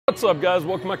What's up, guys?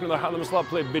 Welcome back to another How Them Slot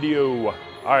Play video. All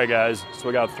right, guys, so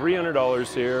we got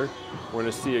 $300 here. We're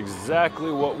gonna see exactly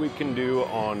what we can do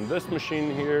on this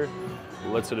machine here.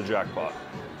 Let's hit a jackpot.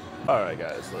 All right,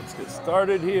 guys, let's get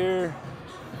started here.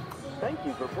 Thank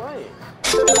you for playing.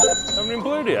 Haven't even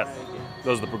played yet.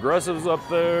 Those are the progressives up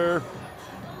there.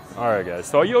 All right, guys,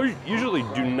 so I usually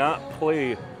do not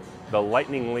play the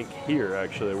lightning link here,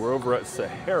 actually. We're over at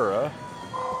Sahara.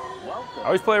 I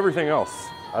always play everything else.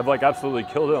 I've like absolutely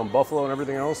killed it on Buffalo and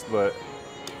everything else, but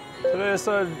today I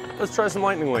decided, let's try some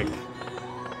lightning link.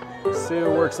 See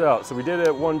how it works out. So we did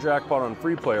it one jackpot on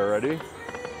free play already.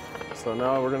 So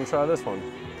now we're gonna try this one.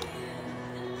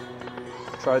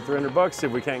 Try 300 bucks, see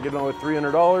if we can't get on with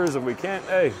 $300. If we can't,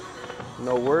 hey,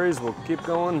 no worries, we'll keep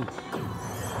going.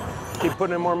 Keep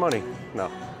putting in more money. No.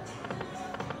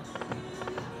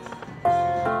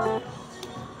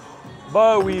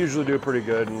 But we usually do pretty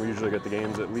good, and we usually get the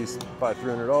games at least by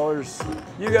 $300.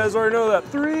 You guys already know that.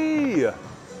 3!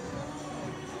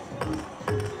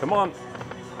 Come on.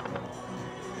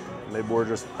 Maybe we're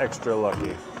just extra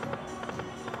lucky.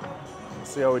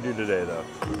 Let's see how we do today, though.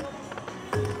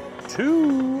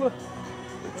 2!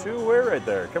 The 2 way right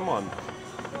there. Come on.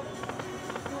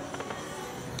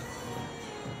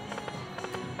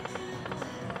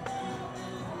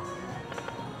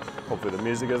 Hopefully the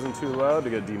music isn't too loud to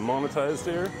get demonetized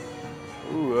here.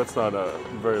 Ooh, that's not a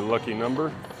very lucky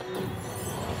number.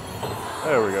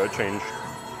 There we go, it changed.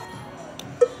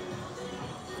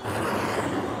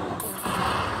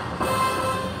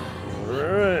 All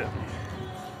right.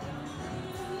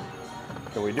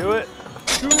 Can we do it?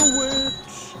 Do it!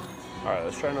 All right,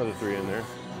 let's try another 3 in there.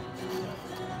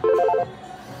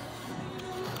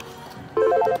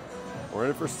 We're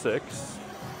in it for 6.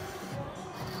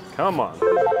 Come on,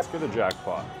 let's get a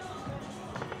jackpot.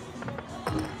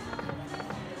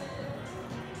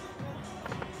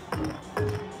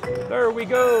 There we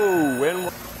go.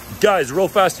 And guys, real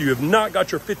fast, if you have not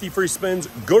got your 50 free spins,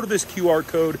 go to this QR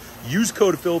code, use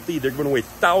code FILTHY. They're giving away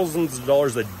thousands of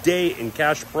dollars a day in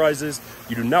cash prizes.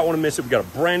 You do not want to miss it. We got a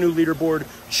brand new leaderboard.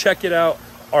 Check it out.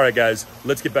 All right, guys,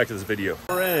 let's get back to this video.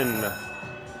 We're in.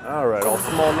 All right, all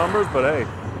small numbers, but hey,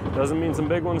 doesn't mean some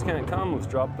big ones can't come. Let's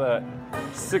drop that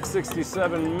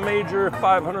 667 major,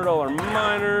 $500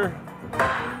 minor.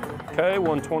 Okay,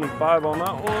 125 on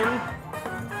that one.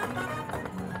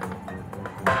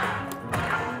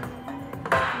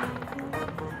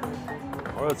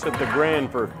 Or let's hit the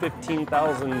grand for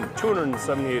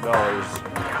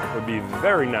 $15,278. Would be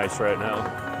very nice right now.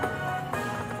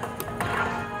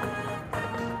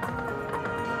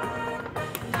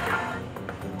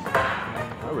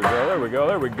 There we go, there we go,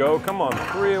 there we go. Come on,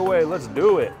 3 away, let's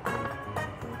do it.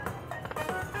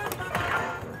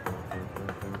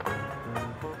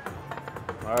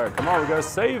 All right, come on, we gotta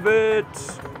save it.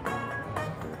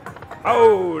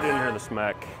 Oh, didn't hear the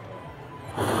smack.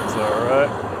 It's all right.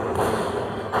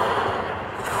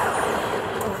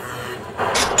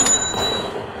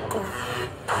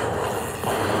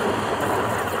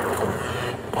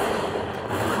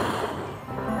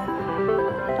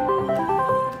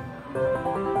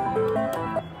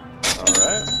 All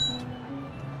right,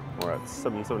 we're at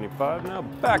 775 now.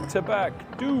 Back to back,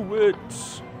 do it.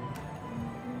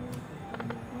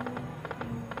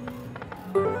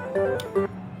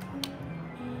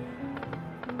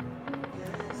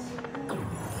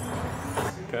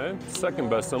 Okay, second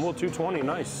best symbol, 220,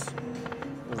 nice.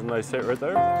 That was a nice hit right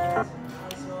there.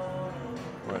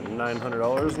 We're at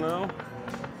 $900 now.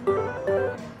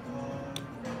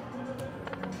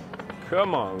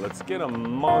 Come on, let's get a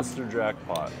monster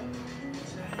jackpot.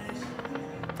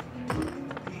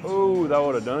 Oh, that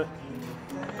would have done it.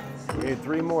 We need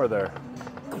 3 more there.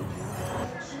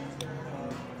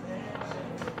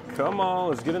 Come on,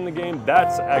 let's get in the game.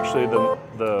 That's actually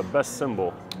the best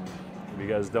symbol, if you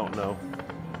guys don't know.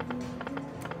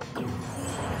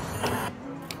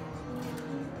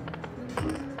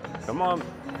 Come on.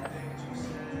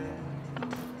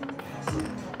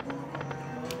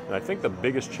 And I think the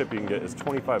biggest chip you can get is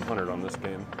 2,500 on this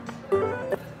game.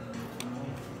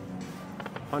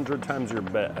 100 times your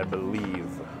bet, I believe.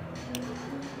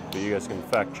 But you guys can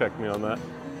fact check me on that.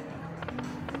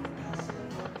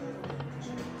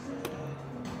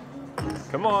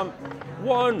 Come on,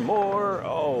 1 more.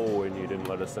 Oh, and you didn't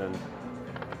let us in.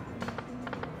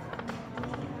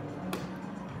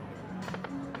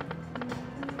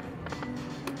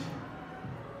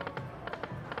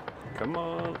 Come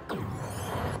on.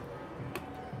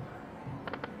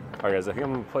 All right, guys, I think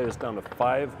I'm gonna play this down to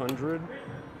 500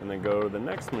 and then go to the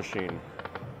next machine.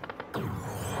 And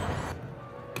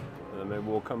then maybe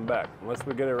we'll come back, unless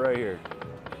we get it right here,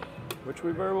 which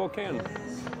we very well can.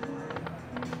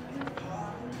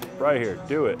 Right here,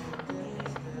 do it.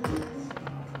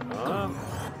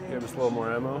 Give us a little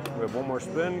more ammo. We have one more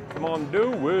spin. Come on,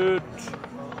 do it.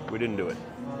 We didn't do it.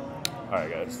 All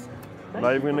right, guys. I'm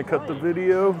not even gonna cut the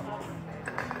video.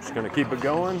 Just gonna keep it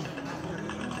going.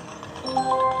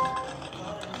 All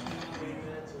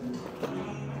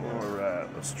right,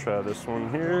 let's try this one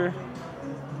here.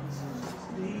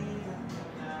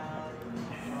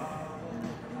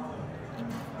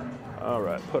 All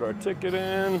right, put our ticket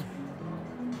in.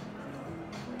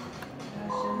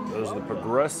 Those are the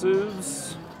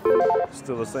progressives.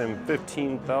 Still the same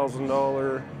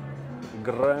 $15,000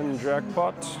 grand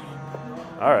jackpot.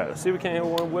 All right, let's see if we can't hit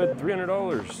one with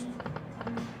 $300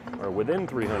 or within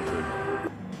 300.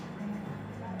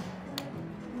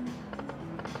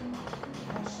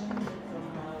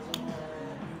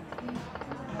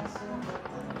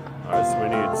 All right, so we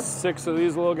need 6 of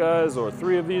these little guys or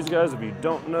 3 of these guys if you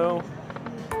don't know.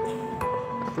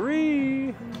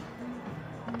 3.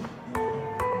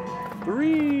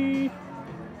 3.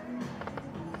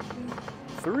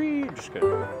 3. Just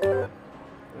kidding.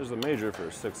 There's a major for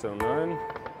 609.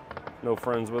 No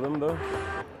friends with him though.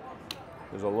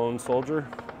 There's a lone soldier.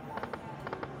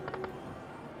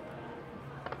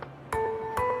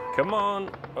 Come on.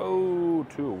 Oh,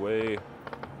 2 away.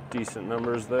 Decent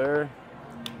numbers there.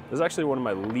 This is actually one of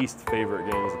my least favorite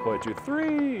games to play too.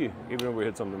 3, even if we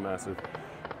hit something massive.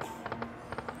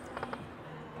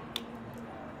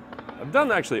 I've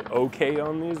done actually okay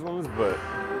on these ones, but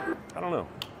I don't know.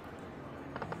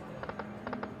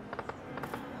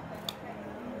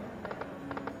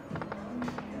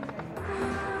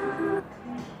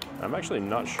 I'm actually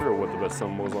not sure what the best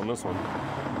symbol is on this one.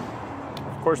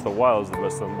 Of course the wild is the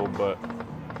best symbol, but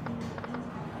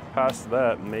past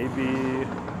that, maybe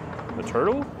the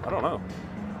turtle? I don't know.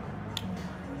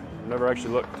 Never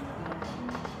actually looked.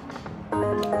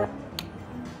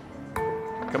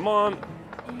 Come on.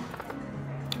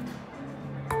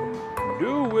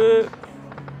 Do it.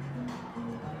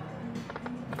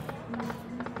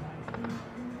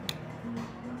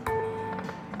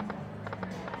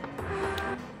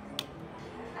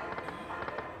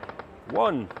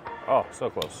 One. Oh, so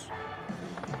close.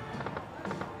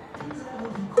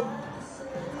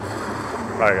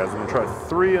 All right, guys, I'm gonna try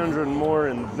 300 more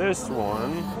in this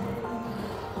one.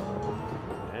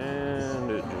 And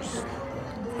it just...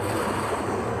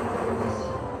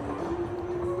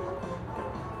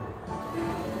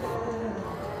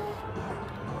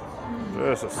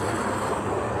 Just a second.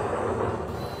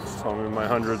 It's telling me my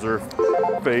hundreds are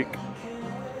fake.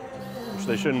 Which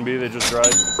they shouldn't be, they just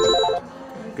dried.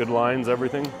 Good lines,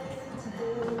 everything.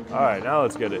 All right, now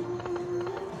let's get it.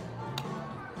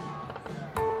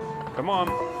 Come on,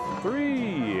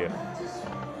 3.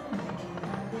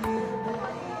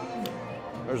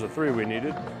 There's a 3 we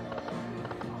needed.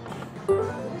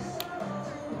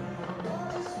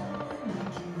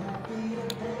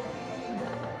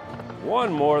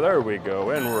 One more, there we go,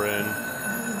 and we're in.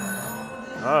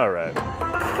 All right.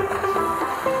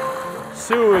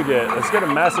 See what we get. Let's get a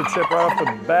massive chip right off the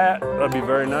bat. That'd be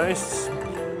very nice.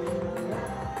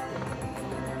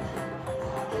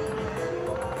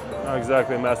 Not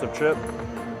exactly a massive chip.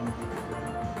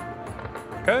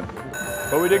 Okay.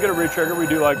 But we did get a retrigger. We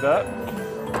do like that.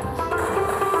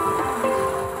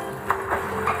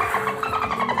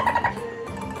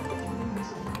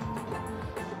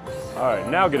 All right,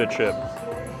 now get a chip.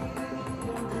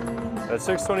 That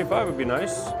 625 would be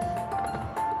nice.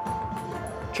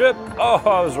 Chip. Oh,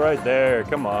 I was right there.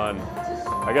 Come on.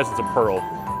 I guess it's a pearl.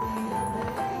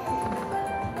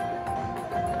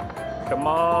 Come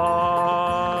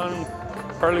on.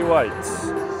 Pearly whites.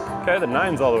 Okay, the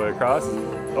 9's all the way across.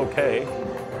 Okay.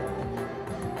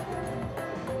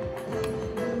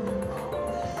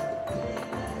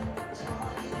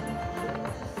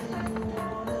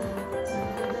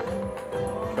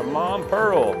 Come on,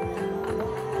 pearl.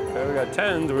 Okay, we got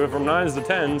 10s. We went from 9s to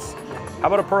 10s. How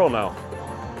about a pearl now?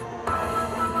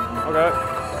 Okay.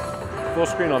 Full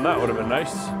screen on that would have been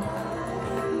nice.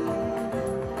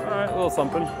 All right, a little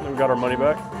something. Then we got our money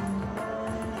back.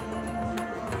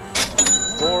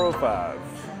 405.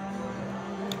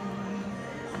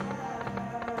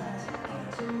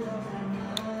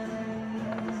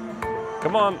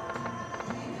 Come on.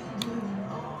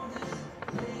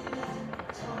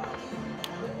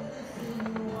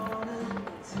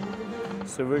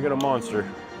 See if we get a monster.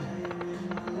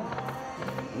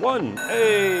 1.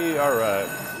 Hey, all right.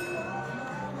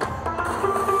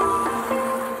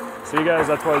 See, guys,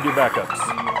 that's why I do backups.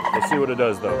 Let's see what it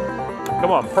does, though.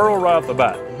 Come on, pearl right off the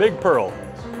bat. Big pearl.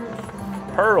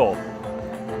 Pearl.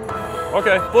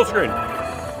 Okay, full screen.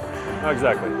 Not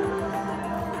exactly.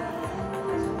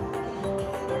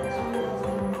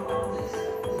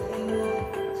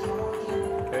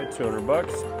 200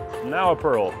 bucks. Now a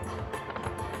pearl.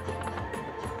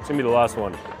 It's gonna be the last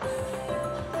one.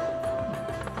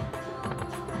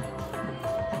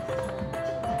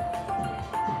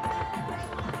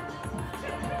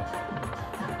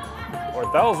 Or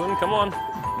 1,000, come on.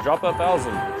 Drop that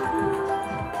 1,000.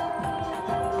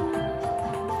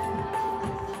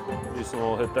 Decent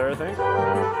little hit there, I think.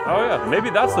 Oh yeah,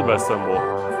 maybe that's the best symbol.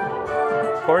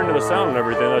 According to the sound and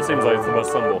everything, that seems like it's the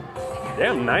best symbol.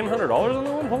 Damn, $900 on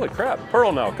that one? Holy crap.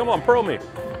 Pearl now, come on, pearl me.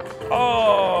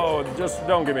 Oh, just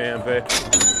don't give me a hand pay.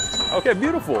 Okay,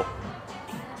 beautiful.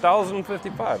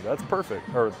 1,055, that's perfect.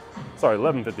 Or, sorry,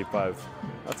 1,155.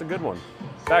 That's a good one.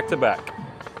 Back to back.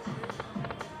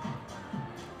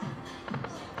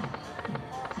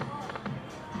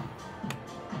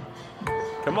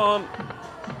 Come on.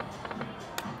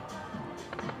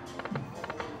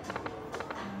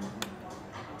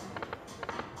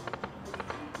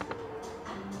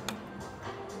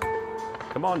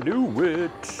 Come on, do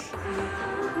it.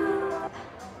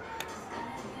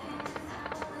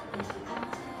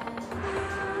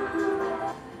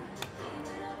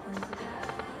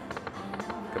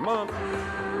 Come on.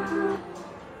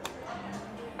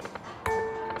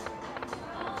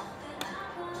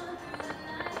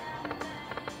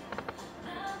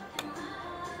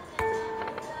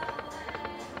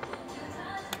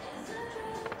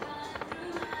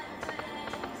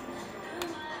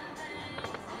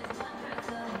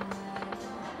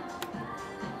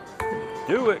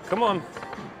 Do it, come on.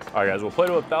 All right, guys, we'll play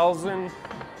to 1,000, and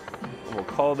we'll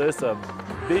call this a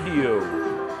video.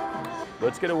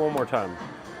 Let's get it one more time.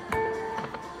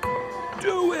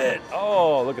 Do it!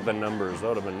 Oh, look at the numbers. That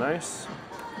would have been nice.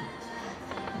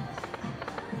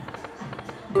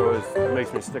 Always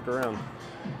makes me stick around.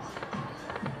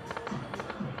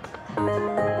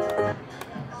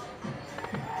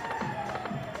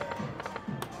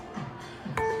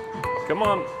 Come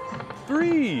on,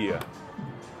 3.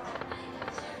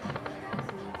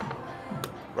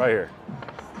 Right here.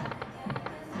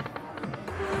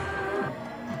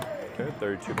 Okay,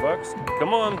 32 bucks.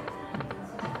 Come on.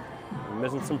 I'm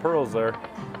missing some pearls there.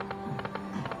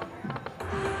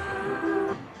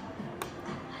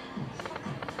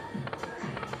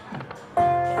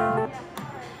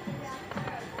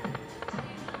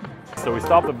 So we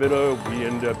stopped the video, we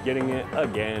ended up getting it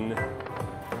again.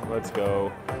 Let's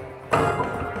go.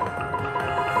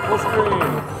 Full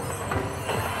screen.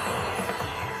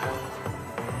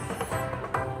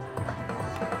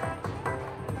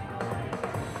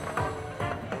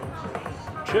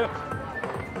 Chip.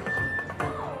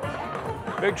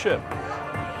 Big chip.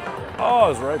 Oh,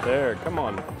 it's right there. Come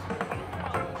on.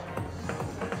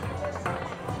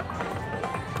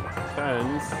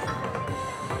 10s.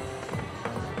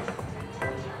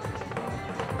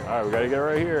 All right, we gotta get it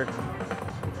right here.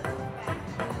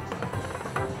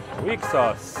 Weak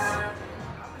sauce.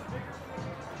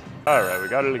 All right, we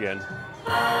got it again.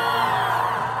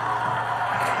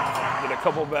 Get a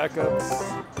couple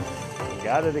backups.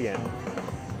 Got it again.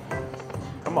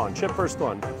 Come on, chip first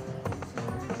one.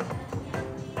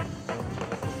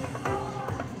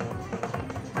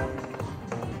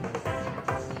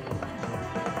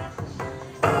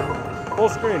 Full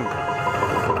screen.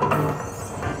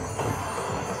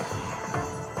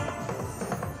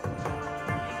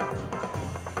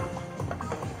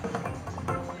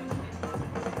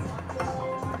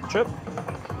 Chip.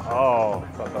 Oh,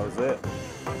 thought that was it.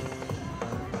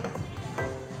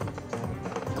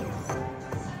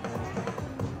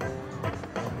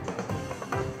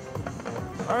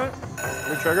 All right,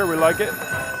 new trigger, we like it.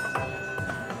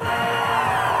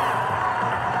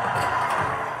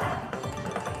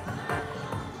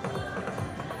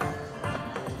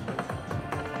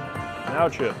 Now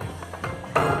chip.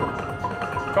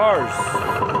 Cars.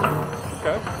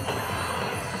 Okay.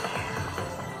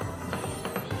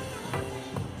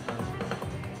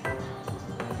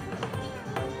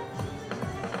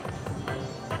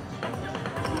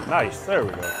 Nice, there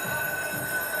we go.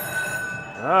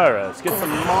 All right, let's get some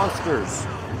monsters.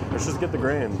 Let's just get the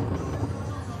grand.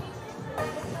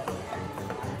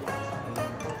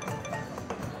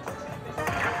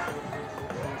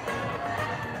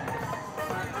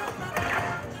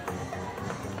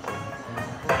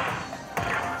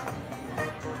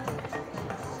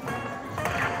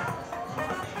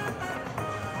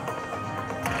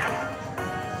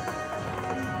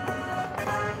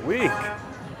 Weak.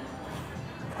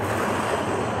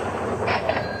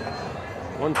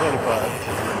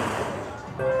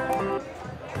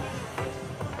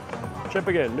 125. Chip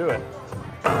again, do it.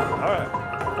 All right,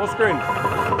 full screen.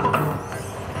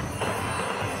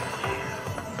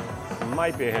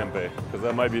 Might be a hand pay, because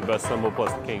that might be the best symbol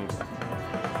plus the kings.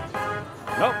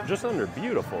 Nope, just under.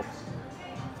 Beautiful.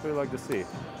 That's what we like to see.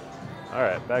 All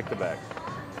right, back to back.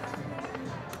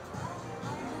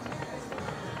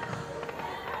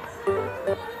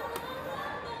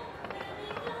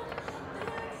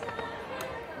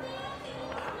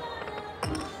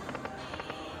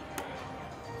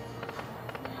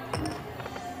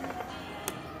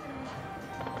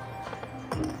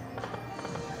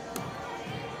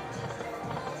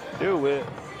 Do it.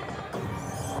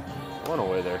 One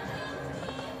away there.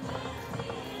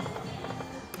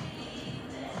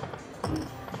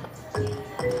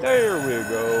 There we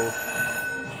go.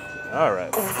 All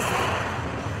right.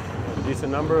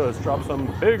 Decent number. Let's drop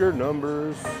some bigger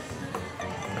numbers.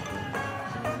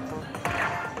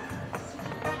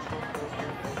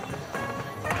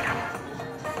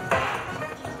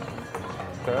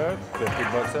 Okay,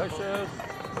 $50 extra.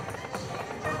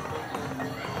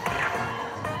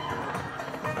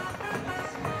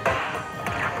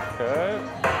 Okay.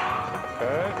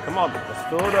 Okay. Come on, let's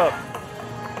fill it up.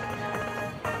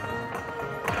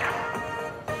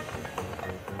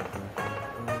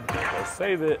 Let's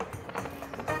save it.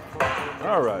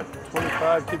 All right,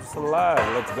 25 keeps us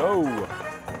alive. Let's go.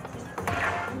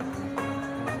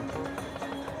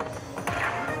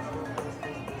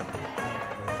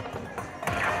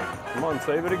 Come on,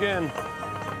 save it again.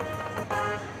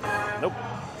 Nope.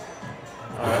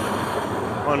 All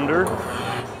right, under.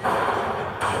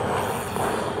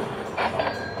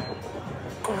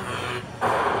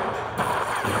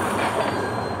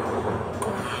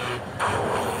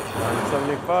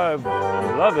 $75.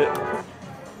 Love it.